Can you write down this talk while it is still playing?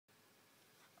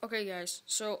Okay guys,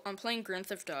 so I'm playing Grand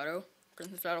Theft Auto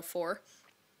 4,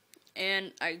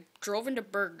 and I drove into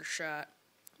Burger Shot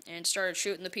and started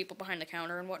shooting the people behind the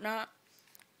counter and whatnot,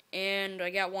 and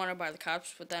I got wanted by the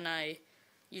cops, but then I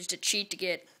used a cheat to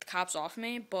get the cops off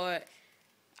me, but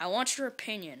I want your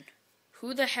opinion.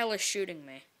 Who the hell is shooting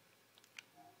me?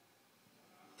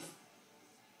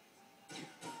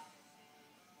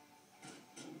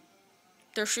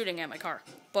 They're shooting at my car,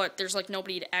 but there's like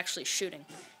nobody actually shooting.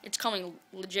 It's coming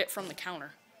legit from the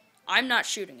counter. I'm not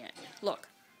shooting it. Look,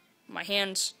 my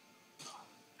hands,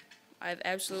 I have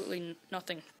absolutely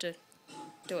nothing to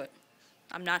do it.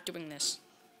 I'm not doing this.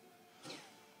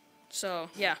 So,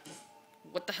 yeah.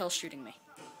 What the hell's shooting me?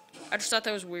 I just thought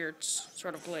that was weird,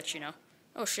 sort of glitch, you know?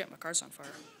 Oh shit, my car's on fire.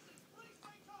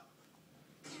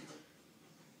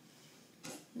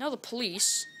 Now the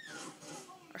police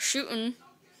are shooting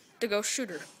the ghost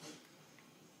shooter.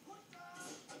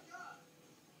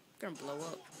 Gonna blow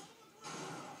up.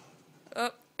 Oh,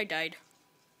 I died.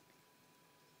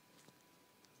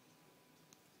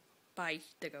 Bye,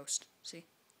 the ghost. See?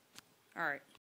 Alright.